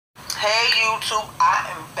YouTube, I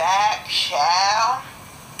am back, child.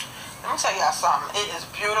 Let me tell y'all something. It is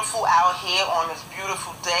beautiful out here on this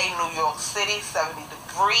beautiful day, New York City, 70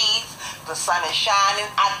 degrees. The sun is shining.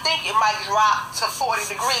 I think it might drop to 40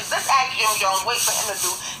 degrees. Let's ask Jim Jones, wait for him to do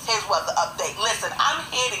his weather update. Listen, I'm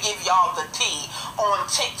here to give y'all the tea on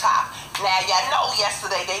TikTok. Now, y'all know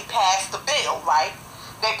yesterday they passed the bill, right?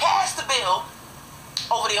 They passed the bill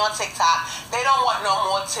over there on TikTok. They don't want no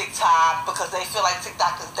more TikTok because they feel like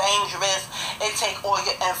TikTok is dangerous. They take all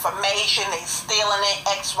your information, they stealing it,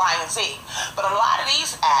 X, Y, and Z. But a lot of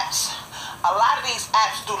these apps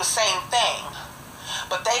do the same thing.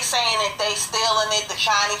 But they saying that they stealing it, the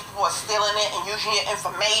Chinese people are stealing it and using your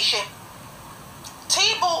information.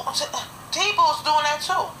 T-Boo's doing that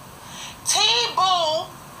too.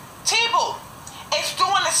 T-Boo is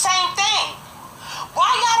doing the same thing.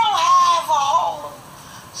 Why y'all don't have a whole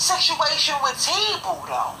situation with T-Boo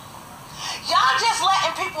though? Y'all just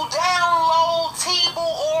letting people download T-Boo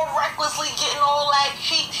or recklessly getting all that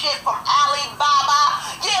cheap shit from Alibaba.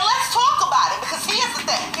 Yeah, let's talk about it because here's the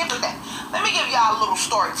thing. Let me give y'all a little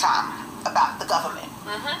story time about the government.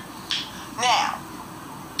 Now,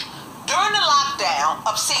 during the lockdown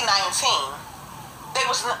of C-19, there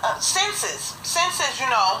was census, you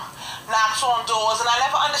know, knocks on doors, and I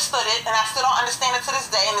never understood it, and I still don't understand it to this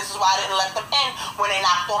day, and this is why I didn't let them in when they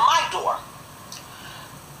knocked on my door.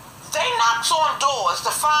 They knocked on doors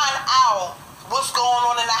to find out what's going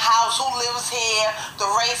on in the house, who lives here, the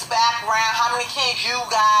race background, how many kids you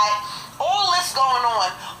got, all this going on.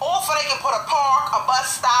 All so they can put a park, a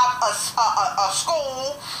bus stop, a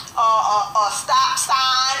school, a stop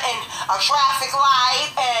sign, and a traffic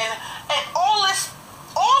light, and all this.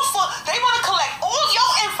 They want to collect all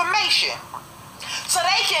your information so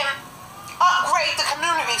they can upgrade the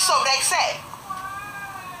community, so they say.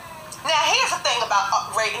 Now, here's the thing about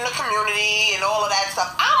upgrading the community and all of that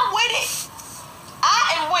stuff. I'm with it.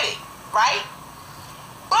 I am with it, right?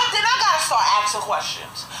 But then I got to start asking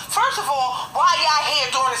questions. First of all, why y'all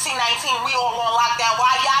here during the C-19, we all on lockdown,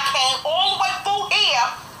 why y'all came all the way through here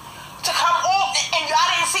to come on, and y'all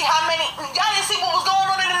didn't see y'all didn't see what was going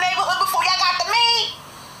on in the neighborhood before y'all got to me?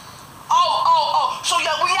 So when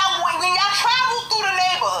y'all traveled through the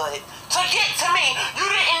neighborhood to get to me, you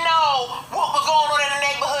didn't know what was going on in the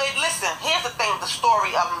neighborhood? Listen, here's the thing, the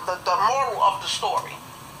moral of the story.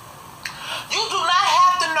 You do not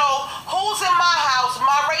have to know who's in my house,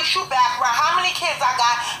 my racial background, how many kids I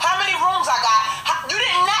got, how many rooms I got. You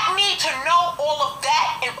did not need to know all of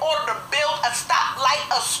that in order to build a stoplight,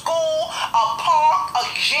 a school, a park, a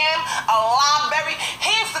gym, a library.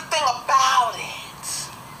 Here's the thing about it.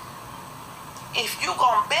 If you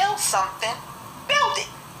gonna build something, build it.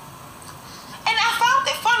 And I found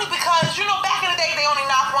it funny because, you know, back in the day, they only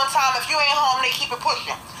knock one time. If you ain't home, they keep it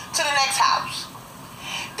pushing to the next house.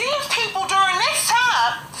 These people during this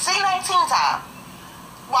time, C-19 time,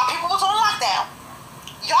 while people was on lockdown,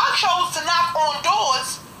 y'all chose to knock on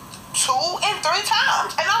doors 2 and 3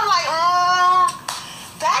 times. And I'm like,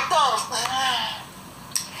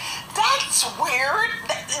 that's weird.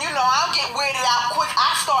 You know, I'll get weirded out quick.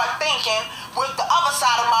 I start thinking with the other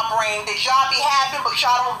side of my brain that y'all be having, but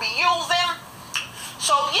y'all don't be using.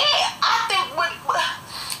 So yeah, I think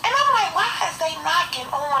and I'm like, why is they knocking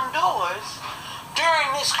on doors during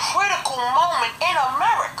this critical moment in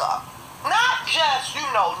America? Not just, you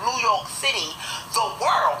know, New York City, the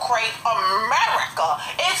world, crazy America.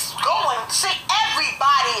 It's going, see,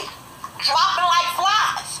 everybody dropping like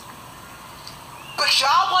flies. But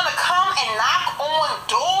y'all want to come and knock on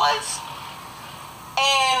doors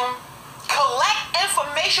and collect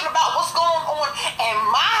information about what's going on in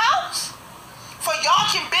my house for y'all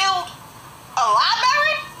can build a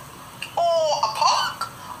library or a park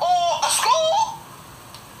or a school?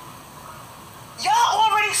 Y'all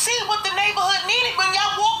already see what the neighborhood needed when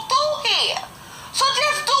y'all walked through here. So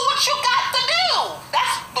just do what you got to do.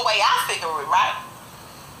 That's the way I figure it, right?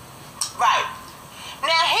 Right.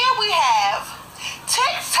 Now here we have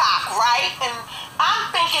TikTok, right? And I'm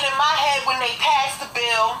thinking in my head when they passed the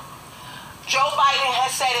bill, Joe Biden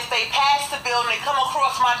has said if they pass the bill and they come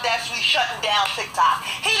across my desk, we shutting down TikTok.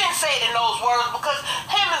 He didn't say it in those words because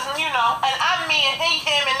him is, you know, and I'm me and he,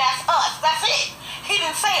 him, and that's us. That's it. He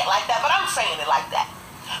didn't say it like that, but I'm saying it like that.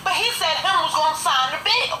 But he said him was going to sign the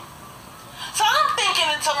bill. So I'm thinking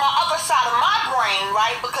into my other side of my brain,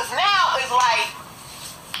 right? Because now it's like,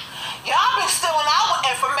 y'all been stealing our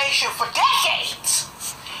information for decades.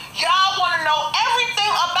 Y'all want to know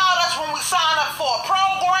everything about us when we sign up for a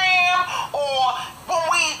program or when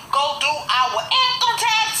we go do our income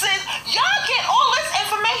taxes. Y'all get all this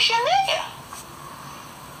information there,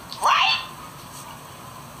 right?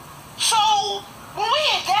 So when we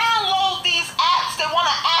download these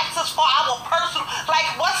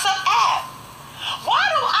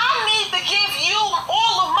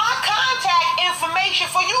information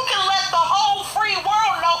for you can let the whole free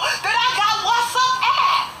world know that I got WhatsApp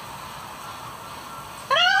app.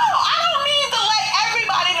 No, I don't need to let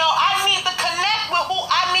everybody know. I need to connect with who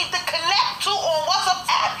I need to connect to on WhatsApp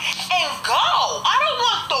app and go. I don't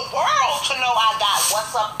want the world to know I got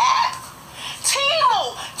WhatsApp app.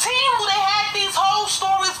 Temu, they had these whole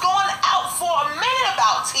stories going out for a minute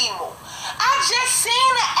about Temu. I just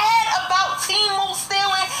seen an ad about Temu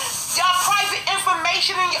stealing your private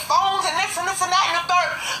information in your phones and this and that and the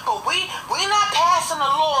third. But we not passing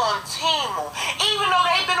a law on Temu, even though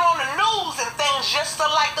they've been on the news and things just to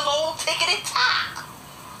like the little tickety-tock.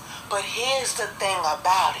 But here's the thing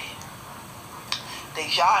about it. That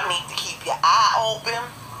y'all need to keep your eye open.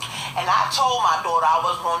 And I told my daughter I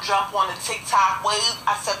was going to jump on the TikTok wave.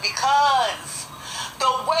 I said, because the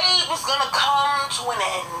wave is going to come to an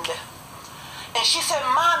end. And she said,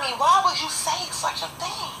 Mommy, why would you say such a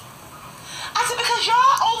thing? I said, because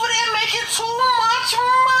y'all over there making too much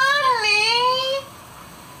money.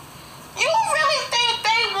 You really think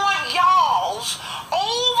they want y'all's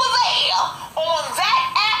over there on that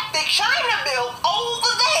app that China built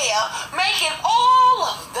over there making all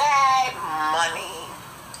of that money?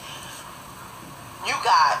 You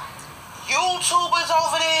got YouTubers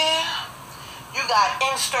over there. You got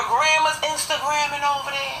Instagrammers Instagramming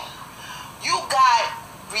over there. You got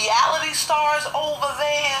reality stars over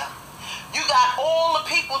there. You got all the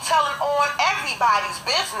people telling on everybody's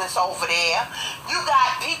business over there. You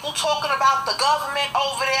got people talking about the government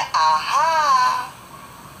over there. Aha.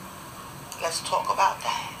 Let's talk about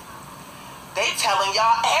that. They telling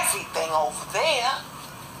y'all everything over there.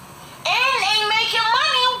 And they making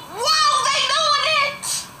money while they doing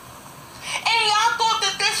it. And y'all thought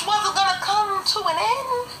that this wasn't going to come to an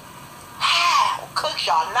end? How could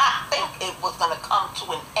y'all not think it was going to come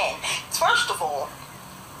to an end? First of all,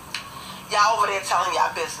 y'all over there telling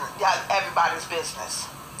y'all business, y'all everybody's business.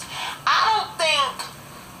 I don't think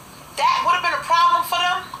that would have been a problem for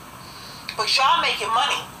them, but y'all making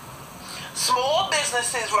money. Small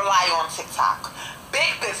businesses rely on TikTok.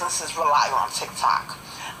 Big businesses rely on TikTok.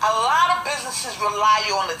 A lot of businesses rely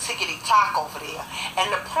on the tickety-tock over there. And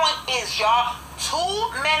the point is, y'all, too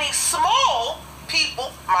many small people,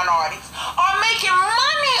 minorities, are making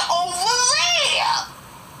money over there.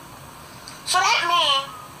 So that means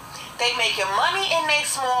they making money in their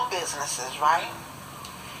small businesses, right?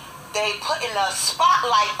 They putting a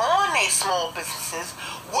spotlight on their small businesses,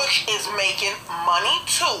 which is making money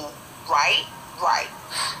too, right? Right.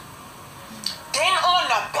 Then on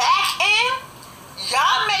the back end,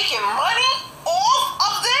 y'all making money off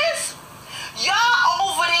of this? Y'all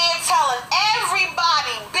over there telling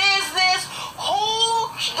everybody business, who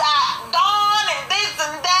got Don and this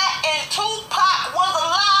and that, and Tupac was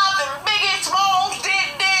alive and Biggie Smalls did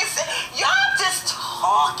this. Y'all just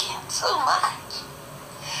talking too much.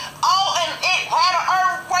 Oh, and it had an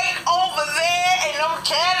earthquake over there and them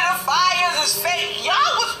Canada fires is fake.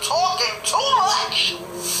 Y'all was talking too much.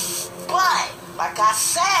 But, like I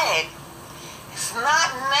said, it's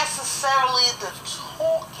not necessarily the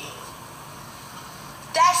talking.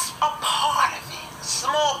 That's a part of it, a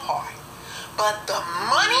small part. But the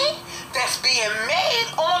money that's being made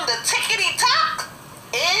on the tickety-tock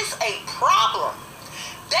is a problem.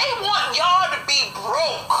 They want y'all to be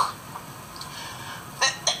broke.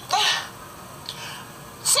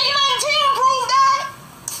 C19 proved that.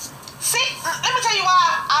 See, let me tell you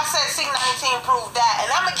why I said C19 proved that.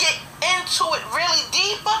 And I'm going to get into it really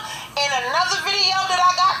deeper in another video that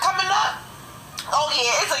I got coming up. Oh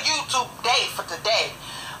yeah, it's a YouTube day for today.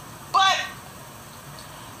 But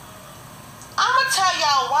I'm going to tell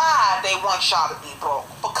y'all why they want y'all to be broke.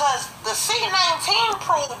 Because the C19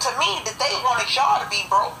 proved to me that they wanted y'all to be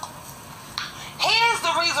broke. Here's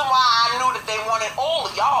the reason why I knew that they wanted all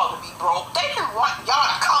of y'all to be broke. They didn't want y'all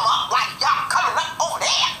to come up like y'all coming up over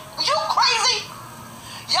there. You crazy?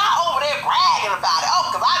 Y'all over there bragging about it.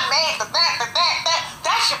 Oh, because I made that.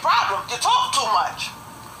 That's your problem. You talk too much.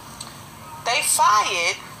 They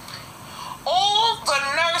fired all the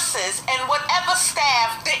nurses and whatever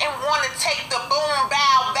staff didn't want to take the boom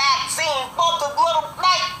bow vaccine for the little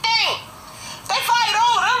black thing. They fired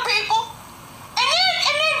all of them people. And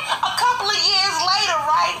then a couple of years later,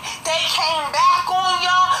 right, they came back on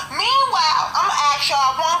y'all. Meanwhile, I'm going to ask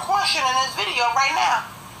y'all one question in this video right now.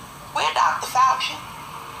 Where Dr. Fauci?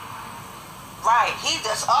 Right, he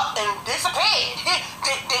just up and disappeared.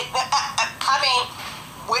 I mean,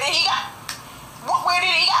 where did he go? Where did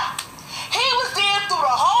he go? He was there through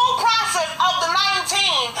the whole process of the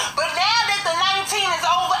 19, but now that the 19 is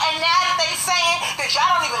over and now that they saying that y'all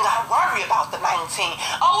don't even gotta worry about the 19.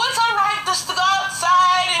 Oh, it's all right just to go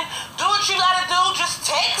outside and do what what you gotta do, just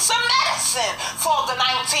take some medicine for the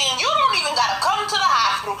 19. You don't even gotta come to the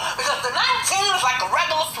hospital because the 19 is like a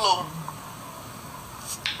regular flu.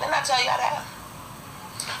 Didn't I tell y'all that?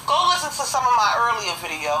 Go listen to some of my earlier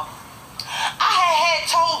video. I had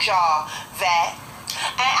told y'all that,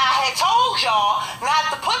 and I had told y'all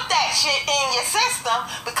not to put that shit in your system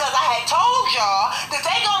because I had told y'all that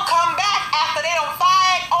they gonna come back after they don't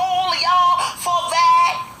fire all of y'all for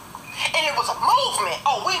that. And it was a movement.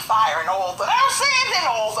 Oh, we firing all the nurses and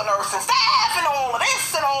all the nursing staff and all of this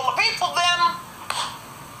and all the people them.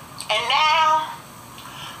 And now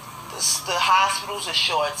the hospitals are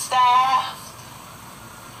short-staffed.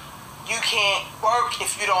 You can't work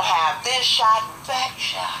if you don't have this shot and that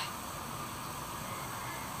shot.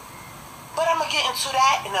 But I'm going to get into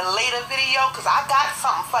that in a later video because I got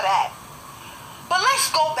something for that. But let's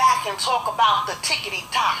go back and talk about the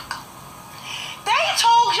tickety-tock. They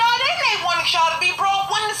told y'all they wanted y'all to be broke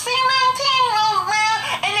when the C-19 rolled around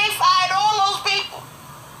and they fired all those people.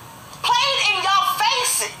 Played in your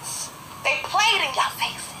faces. They played in your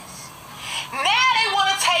faces. Now they want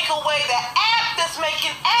to take away the app that's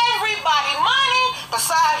making everybody money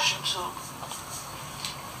besides YouTube.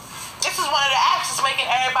 This is one of the apps that's making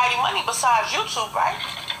everybody money besides YouTube, right?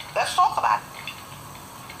 Let's talk about it.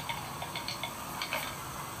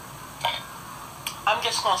 I'm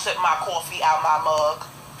just going to sip my coffee out my mug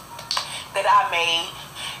that I made.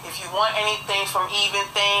 If you want anything from Even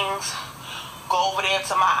Things, go over there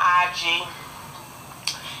to my IG.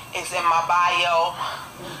 It's in my bio.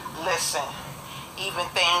 Listen, Even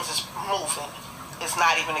Things is moving. It's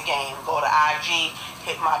not even a game. Go to IG,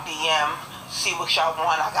 hit my DM, see what y'all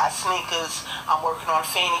want. I got sneakers. I'm working on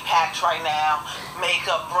fanny packs right now.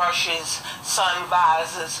 Makeup brushes, sun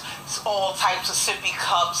visors, all types of sippy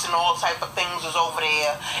cups and all type of things is over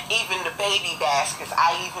there. Even the baby baskets,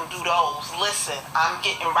 I even do those. Listen, I'm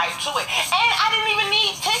getting right to it. And I didn't even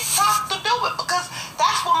need TikTok to do it because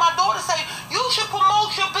that's what my daughter said. You should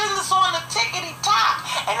promote your business on the tickety-tock.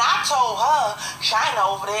 And I told her,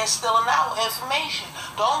 China over there is stealing our information.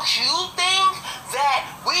 Don't you think that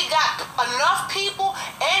we got enough people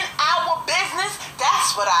in our business?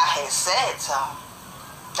 That's what I had said to her.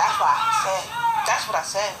 That's what I said. That's what I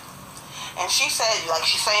said. And she said, like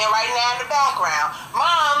she's saying right now in the background,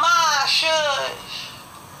 Mama, shush.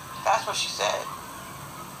 That's what she said.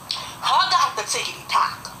 Her got the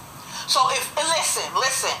tickety-tock. So listen,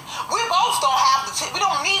 we both don't have we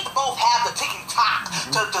don't need to both have the tickety-tock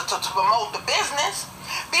to promote the business.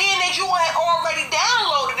 Being that you had already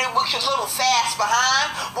downloaded it with your little fast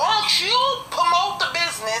behind, won't you promote the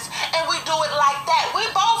business and we do it like that? We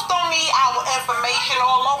both don't need our information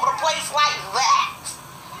all over the place like that.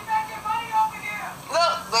 We making money over here.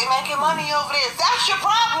 Look, they making money over there. That's your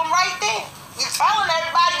problem right there. You're telling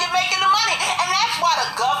everybody you're making the money. And that's why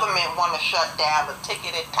the government want to shut down the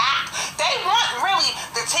tickety-tock. They want really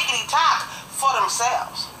the tickety-tock for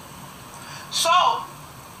themselves. So,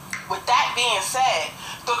 with that being said,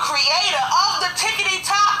 the creator of the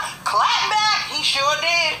tickety-tock clapped back. He sure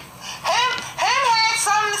did. Him had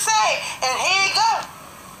something to say. And here you go.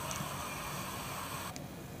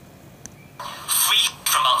 Free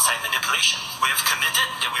from outside manipulation. We have committed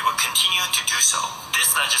that we will continue to do so.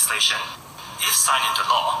 This legislation, if signed into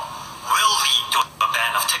law, will lead to a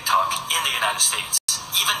ban of TikTok in the United States.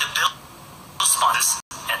 Even the bill sponsors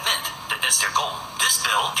admit that that's their goal. This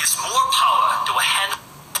bill gives more power to a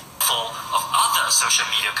handful of other social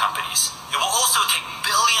media companies. It will also take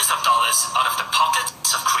billions of dollars out of the pockets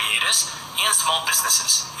of creators and small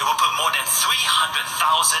businesses. It will put more than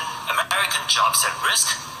 300,000 American jobs at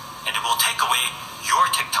risk, and it will take away your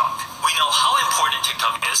TikTok. We know how important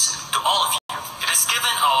TikTok is to all of you. It has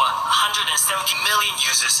given our 170 million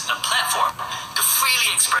users a platform to freely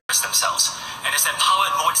express themselves and has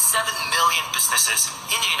empowered more than 7 million businesses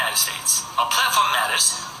in the United States. Our platform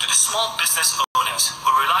matters to the small business owners who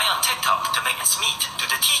rely on TikTok to make ends meet, to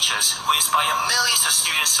the teachers who inspire millions of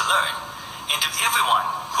students to learn, and to everyone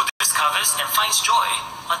who discovers and finds joy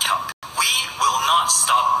on TikTok. We will not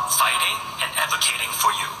stop fighting and advocating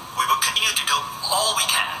for you. We will continue to do all we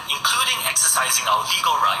can, including exercising our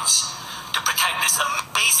legal rights, to protect this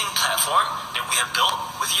amazing platform that we have built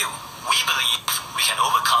with you. We believe we can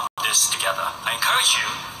overcome this together. I encourage you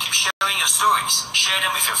to keep sharing your stories. Share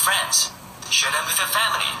them with your friends. Share them with your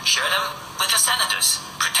family. Share them with your senators.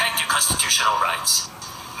 Protect your constitutional rights.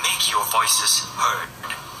 Make your voices heard.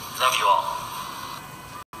 Love you all.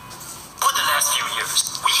 For the last few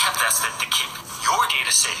years, we have vested to keep your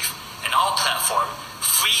data safe and our platform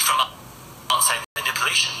free from outside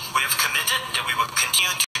manipulation. We have committed that we will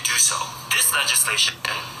continue to do so. This legislation,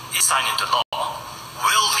 if signed into law,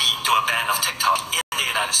 will lead to a ban of TikTok in the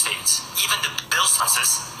United United States. Even the bill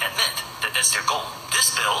sponsors admit that that's their goal.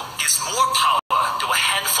 This bill gives more power to a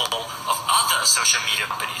handful of other social media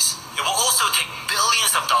companies. It will also take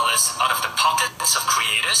billions of dollars out of the pockets of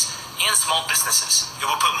creators and small businesses. It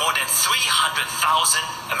will put more than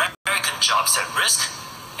 300,000 American jobs at risk,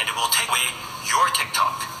 and it will take away your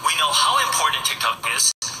TikTok. We know how important TikTok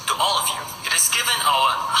is to all of you. It has given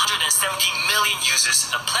our 170 million users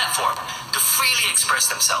a platform to freely express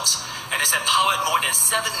themselves, and has empowered more than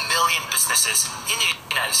 7 million businesses in the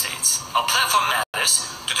United States. Our platform matters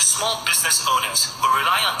to the small business owners who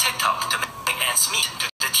rely on TikTok to make ends meet, to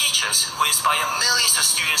the teachers who inspire millions of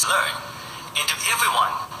students to learn, and to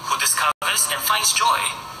everyone who discovers and finds joy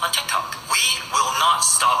on TikTok. We will not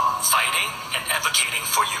stop fighting and advocating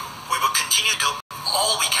for you. We will continue to do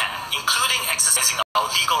all we can, including exercising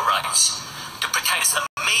our legal rights, to protect this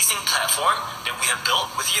amazing platform that we have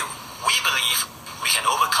built with you. We believe we can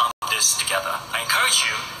overcome this together. I encourage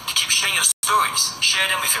you to keep sharing your stories. Share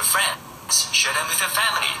them with your friends. Share them with your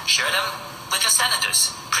family. Share them with your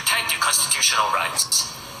senators. Protect your constitutional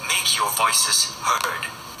rights. Make your voices heard.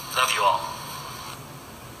 Love you all.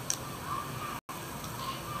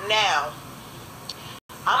 Now,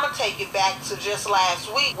 I'm going to take it back to just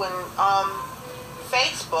last week when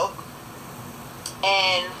Facebook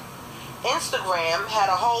and Instagram had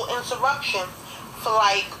a whole interruption for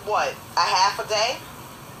like, what, a half a day?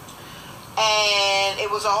 And it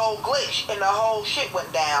was a whole glitch and the whole shit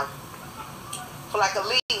went down for like at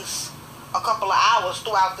least a couple of hours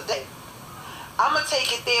throughout the day. I'm going to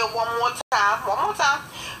take it there one more time.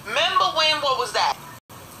 Remember when, what was that?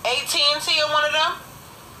 AT&T or one of them?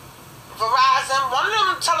 Verizon, one of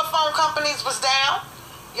them telephone companies was down.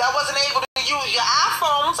 Y'all wasn't able to use your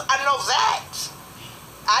iPhones. I know that.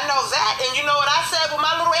 And you know what I said with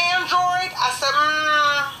my little Android? I said,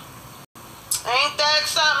 ain't that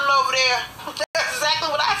something over there? That's exactly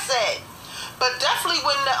what I said. But definitely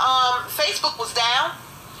when the Facebook was down,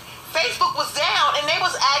 and they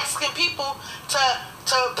was asking people to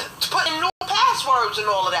put in new passwords and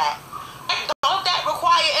all of that. Don't that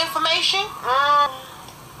require information?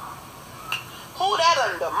 Who that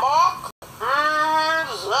under? Mark?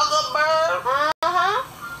 Zuckerberg?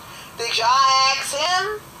 Did y'all ask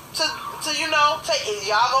him to is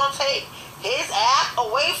y'all gonna take his app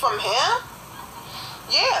away from him?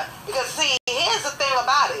 Yeah, because see, here's the thing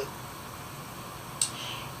about it.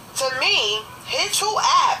 To me, his two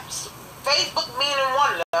apps, Facebook being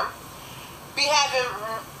one of them, be having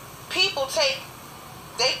people take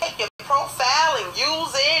your profile and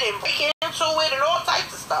use it and break into it and all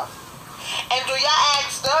types of stuff. And do y'all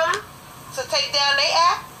ask them to take down their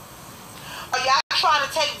app? Or y'all trying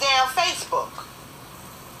to take down Facebook?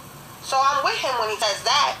 So I'm with him when he says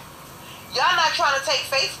that. Y'all not trying to take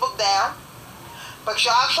Facebook down, but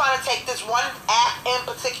y'all trying to take this one app in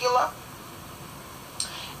particular.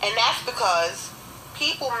 And that's because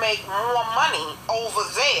people make more money over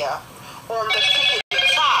there on the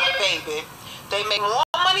TikTok, baby. They make more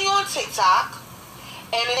money on TikTok,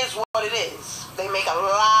 and it is what it is. They make a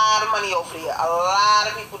lot of money over there. A lot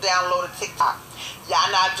of people downloaded TikTok.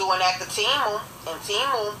 Y'all not doing that to Temu. And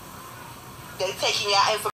Temu, they taking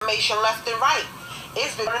y'all information left and right.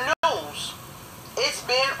 It's been on the news. It's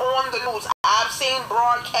been on the news. I've seen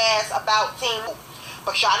broadcasts about Temu.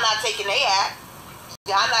 But y'all not taking their app.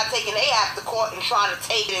 Y'all not taking their app to court and trying to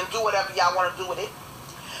take it and do whatever y'all want to do with it.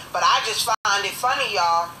 But I just find it funny,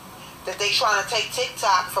 y'all, that they trying to take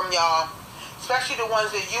TikTok from y'all, especially the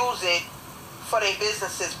ones that use it for their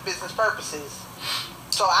business purposes.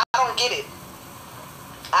 So I don't get it.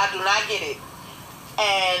 I do not get it.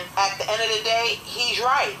 And at the end of the day, he's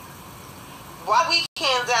right. Why we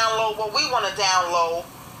can't download what we want to download,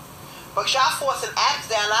 but y'all forcing apps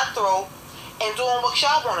down our throat and doing what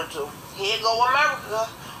y'all want to do. Here go America,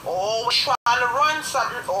 always trying to run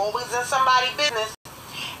something, always in somebody's business.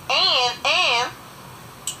 And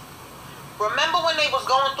remember when they was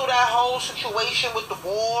going through that whole situation with the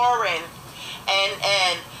war and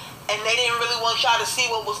they didn't really want y'all to see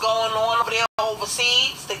what was going on over there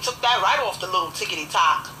overseas? They took that right off the little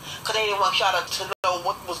tickety-tock because they didn't want y'all to know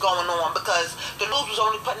what was going on, because the news was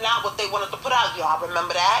only putting out what they wanted to put out. Y'all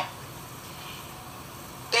remember that?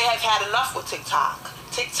 They have had enough with TikTok.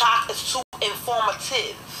 TikTok is too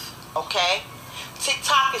informative, okay?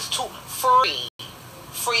 TikTok is too free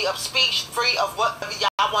of speech, free of whatever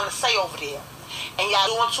y'all want to say over there. And y'all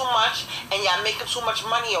doing too much, and y'all making too much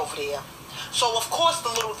money over there. So of course the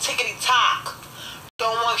little tickety-tock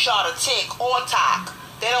don't want y'all to tick or talk.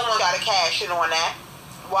 They don't want y'all to cash in on that.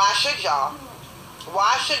 Why should y'all?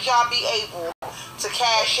 Why should y'all be able to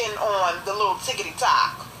cash in on the little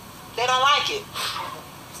tickety-tock? They don't like it.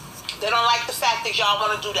 They don't like the fact that y'all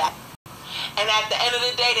want to do that. And at the end of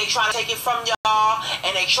the day, they trying to take it from y'all,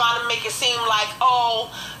 and they trying to make it seem like, oh,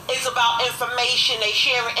 it's about information. They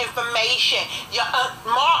sharing information.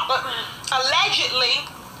 Mark, allegedly,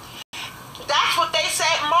 that's what they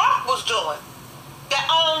said Mark was doing. That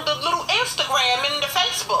on the little Instagram and the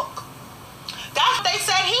Facebook. That's what they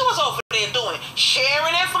said he was over there doing,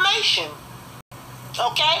 sharing information.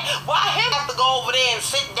 Okay? Why him have to go over there and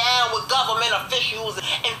sit down with government officials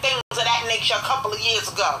and things of that nature a couple of years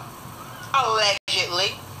ago?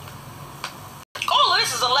 Allegedly. All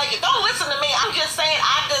this is alleged. Don't listen to me. I'm just saying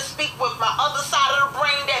I just speak with my other side of the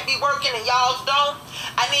brain that be working and y'all's don't.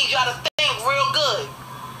 I need y'all to think real good.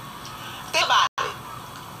 Think about it.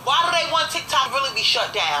 Why do they want TikTok to really be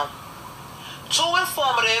shut down? Too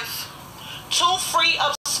informative, too free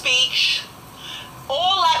of speech,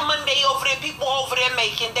 all that money they over there, people over there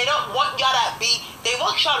making, they don't want y'all to be, they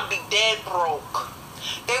want y'all to be dead broke.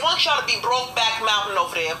 They want y'all to be broke back mountain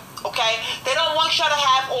over there, okay? They don't want y'all to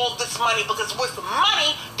have all this money, because with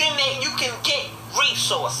money, then you can get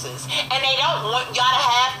resources. And they don't want y'all to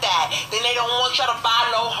have that. Then they don't want y'all to buy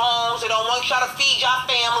no homes. They don't want y'all to feed y'all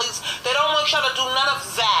families. They don't want y'all to do none of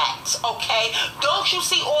that, okay? Don't you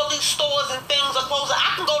see all these stores and things are closing?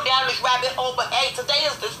 I can go down this rabbit hole, but hey, today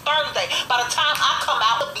is this Thursday. By the time I come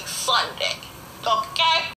out, it'll be Sunday,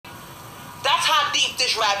 okay? That's how deep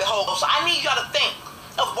this rabbit hole goes. So I need y'all to think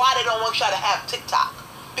of why they don't want y'all to have TikTok.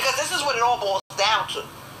 Because this is what it all boils down to.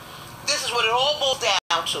 This is what it all boils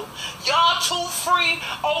down to. Y'all too free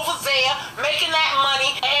over there making that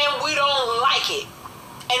money, and we don't like it.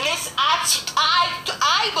 And this,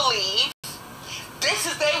 I believe, this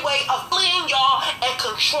is their way of fleeing y'all and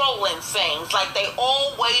controlling things like they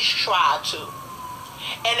always try to.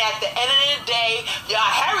 And at the end of the day,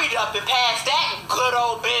 y'all hurried up and passed that good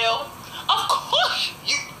old bill. Of course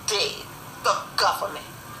you did, the government.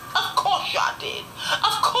 Of course y'all did.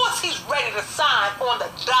 Of course he's ready to sign on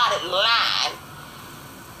the dotted line.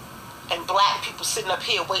 And black people sitting up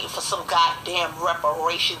here waiting for some goddamn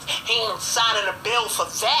reparations. He ain't signing a bill for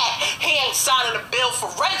that. He ain't signing a bill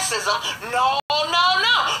for racism. No, no,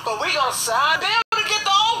 no. But we gonna sign a bill to get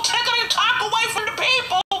the old ticket and talk away from the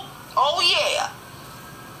people. Oh yeah.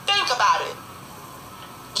 Think about it.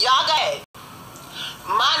 Y'all go ahead.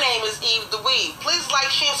 My name is Eve the Weave. Please like,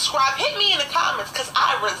 share, and subscribe. Hit me in the comments because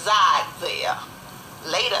I reside there.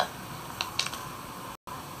 Later.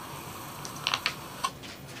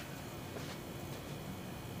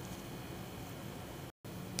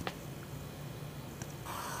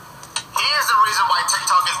 Here's the reason why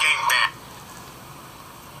TikTok is getting banned.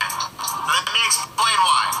 Let me explain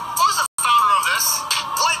why. Who's the founder of this?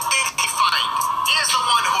 What did he find? He is the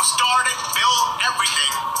one who started, built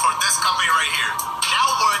everything for this company right here. Now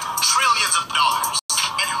worth trillions of dollars.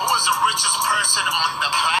 And who is the richest person on the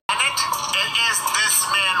planet? It is this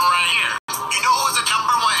man right here. You know who is the #1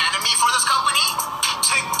 enemy for this company?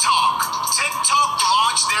 TikTok. TikTok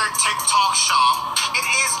launched their TikTok shop. It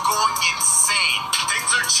is going insane. Things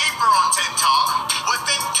are cheaper on TikTok.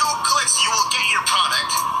 Within 2 clicks, you will get your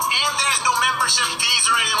product. And there's no membership fees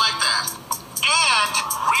or anything like that. And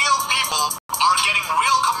real people are getting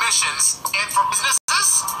real commissions. And for businesses,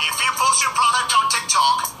 if you post your product on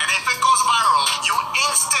TikTok, and if it goes viral, you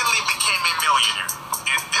instantly became a millionaire.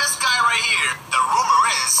 And this guy right here, the rumor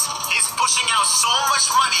is, he's pushing out so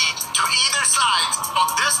much money to either side of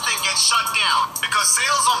this thing gets shut down. Because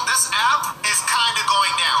sales on this app is kind of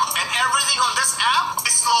going down. And everything on this app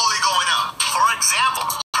is slowly going up. For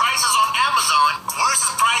example, prices on Amazon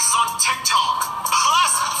versus prices on TikTok.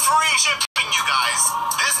 Plus free shipping, you guys.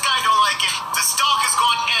 This guy don't like it. The stock is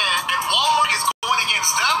going in, and Walmart is going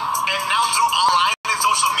against them. And now through online and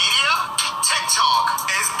social media,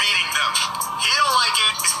 TikTok is beating them. He don't like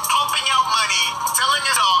it. He's pumping out money, selling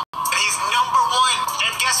his stock, and he's #1.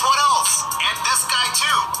 And guess what else? And this guy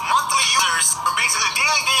too. Monthly users, or basically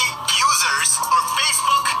daily users, for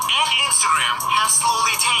Facebook and Instagram have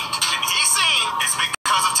slowly tanked. And he's saying it's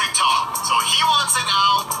because of TikTok. So he wants it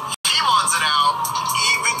out. He wants it out.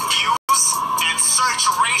 Even views and search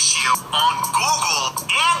ratio on Google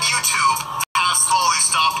and YouTube have slowly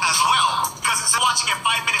stopped as well. Because instead of watching a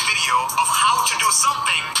 5-minute video of how to do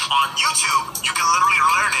something on YouTube, you can literally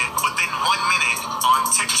learn it within 1 minute on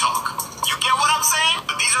TikTok. You get what I'm saying?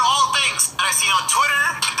 But these are all things that I see on Twitter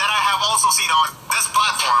and that I have also seen on this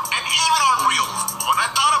platform and even on Reels. When I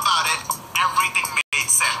thought about it, everything made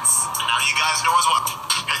sense. And now you guys know as well.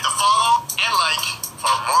 Hit the follow and like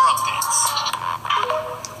for more updates.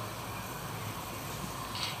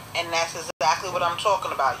 And that's exactly what I'm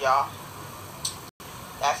talking about, y'all.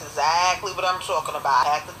 That's exactly what I'm talking about.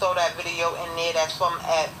 I had to throw that video in there. That's from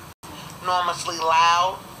Enormously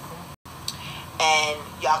Loud. And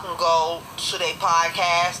y'all can go to their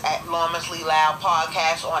podcast at Lawrence Lee Loud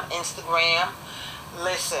Podcast on Instagram.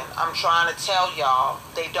 Listen, I'm trying to tell y'all,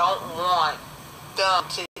 they don't want them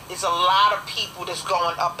to. It's a lot of people that's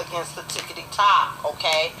going up against the tickety-top,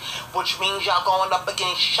 okay? Which means y'all going up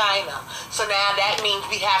against China. So now that means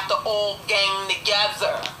we have to all gang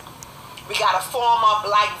together. We got to form up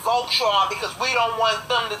like Voltron because we don't want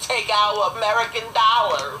them to take our American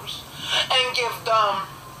dollars and give them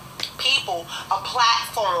people a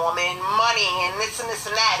platform and money and this and this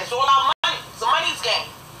and that. It's all our money. It's a money's game.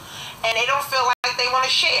 And they don't feel like they want to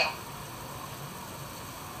share.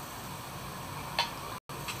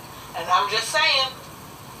 And I'm just saying,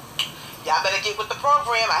 y'all better get with the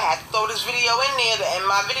program. I had to throw this video in there to end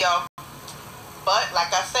my video. But like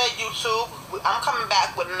I said, YouTube, I'm coming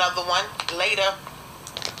back with another one later.